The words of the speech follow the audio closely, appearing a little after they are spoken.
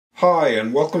Hi,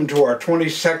 and welcome to our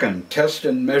 22nd test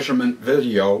and measurement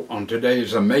video on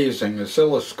today's amazing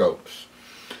oscilloscopes.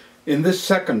 In this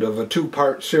second of a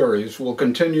two-part series, we'll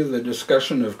continue the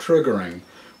discussion of triggering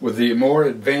with the more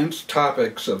advanced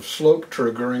topics of slope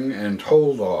triggering and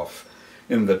hold-off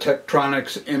in the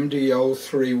Tektronix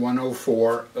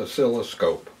MDO3104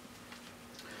 oscilloscope.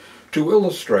 To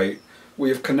illustrate, we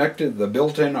have connected the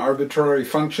built-in arbitrary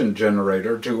function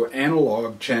generator to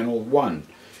analog channel 1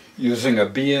 using a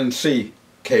BNC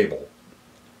cable.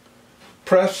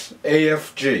 Press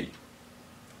AFG.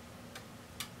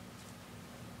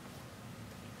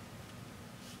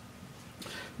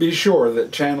 Be sure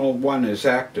that channel 1 is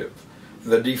active.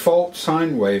 The default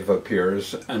sine wave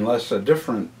appears unless a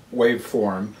different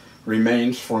waveform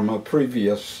remains from a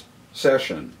previous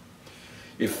session.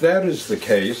 If that is the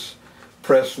case,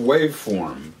 press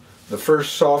Waveform, the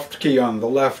first soft key on the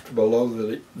left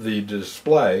below the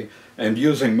display, and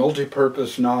using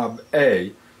multipurpose knob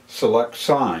A, select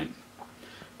Sine.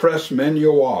 Press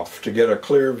Menu Off to get a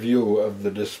clear view of the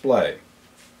display.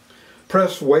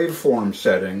 Press Waveform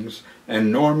Settings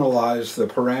and normalize the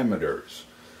parameters.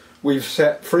 We've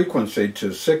set frequency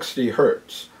to 60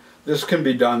 Hz. This can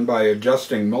be done by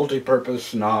adjusting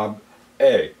multipurpose knob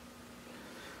A.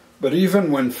 But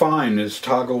even when Fine is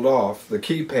toggled off, the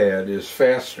keypad is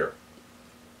faster.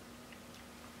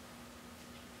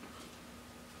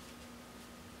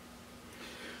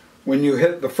 When you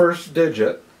hit the first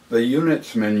digit, the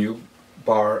Units menu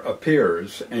bar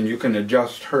appears and you can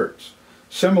adjust Hertz.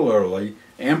 Similarly,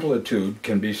 amplitude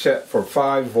can be set for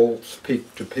 5 volts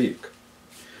peak to peak.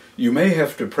 You may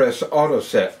have to press Auto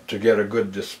Set to get a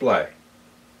good display.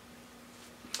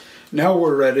 Now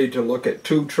we're ready to look at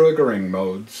two triggering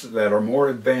modes that are more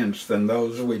advanced than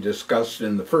those we discussed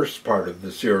in the first part of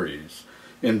the series,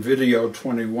 in video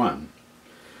 21.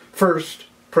 First,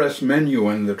 press Menu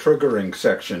in the triggering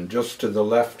section just to the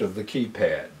left of the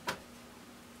keypad.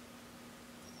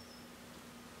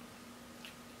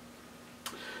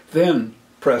 Then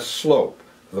press Slope,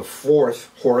 the fourth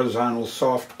horizontal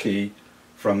soft key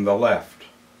from the left.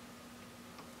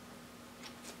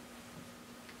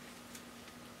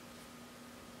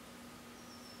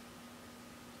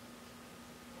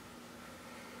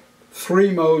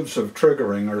 Three modes of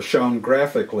triggering are shown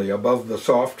graphically above the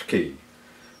soft key.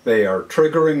 They are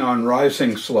triggering on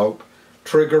rising slope,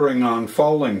 triggering on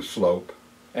falling slope,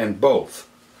 and both.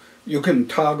 You can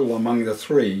toggle among the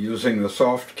three using the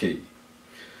soft key.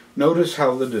 Notice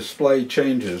how the display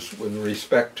changes with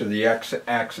respect to the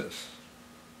x-axis.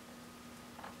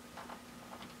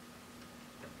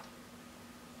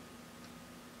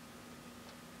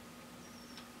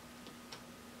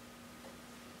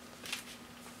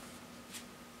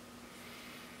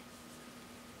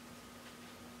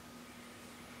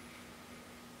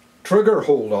 Trigger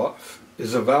hold-off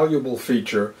is a valuable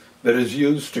feature that is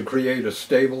used to create a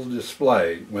stable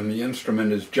display when the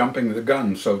instrument is jumping the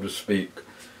gun, so to speak,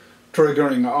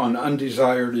 triggering on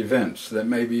undesired events that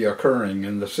may be occurring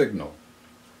in the signal.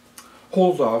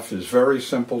 Hold-off is very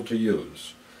simple to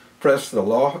use. Press the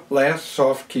last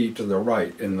soft key to the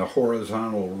right in the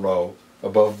horizontal row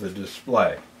above the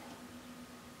display.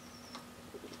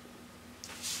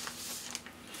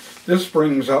 This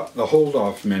brings up the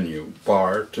hold-off menu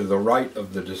bar to the right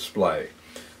of the display.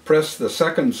 Press the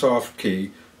second soft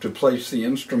key to place the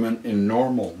instrument in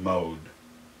normal mode.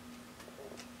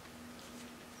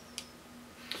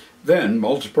 Then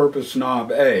multipurpose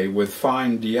knob A with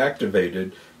Fine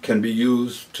deactivated can be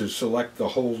used to select the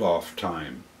hold-off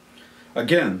time.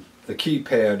 Again, the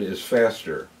keypad is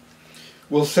faster.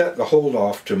 We'll set the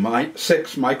hold-off to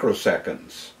 6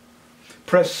 microseconds.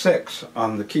 Press 6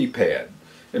 on the keypad.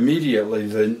 Immediately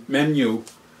the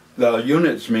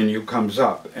Units menu comes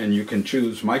up and you can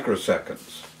choose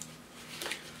microseconds.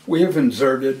 We have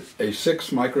inserted a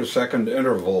 6 microsecond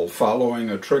interval following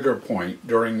a trigger point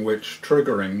during which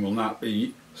triggering will not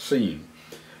be seen.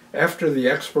 After the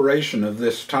expiration of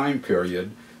this time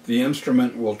period, the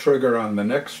instrument will trigger on the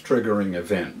next triggering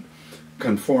event,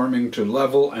 conforming to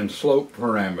level and slope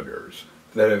parameters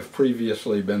that have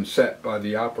previously been set by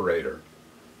the operator.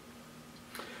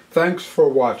 Thanks for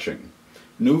watching.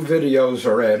 New videos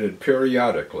are added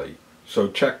periodically, so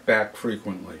check back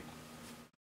frequently.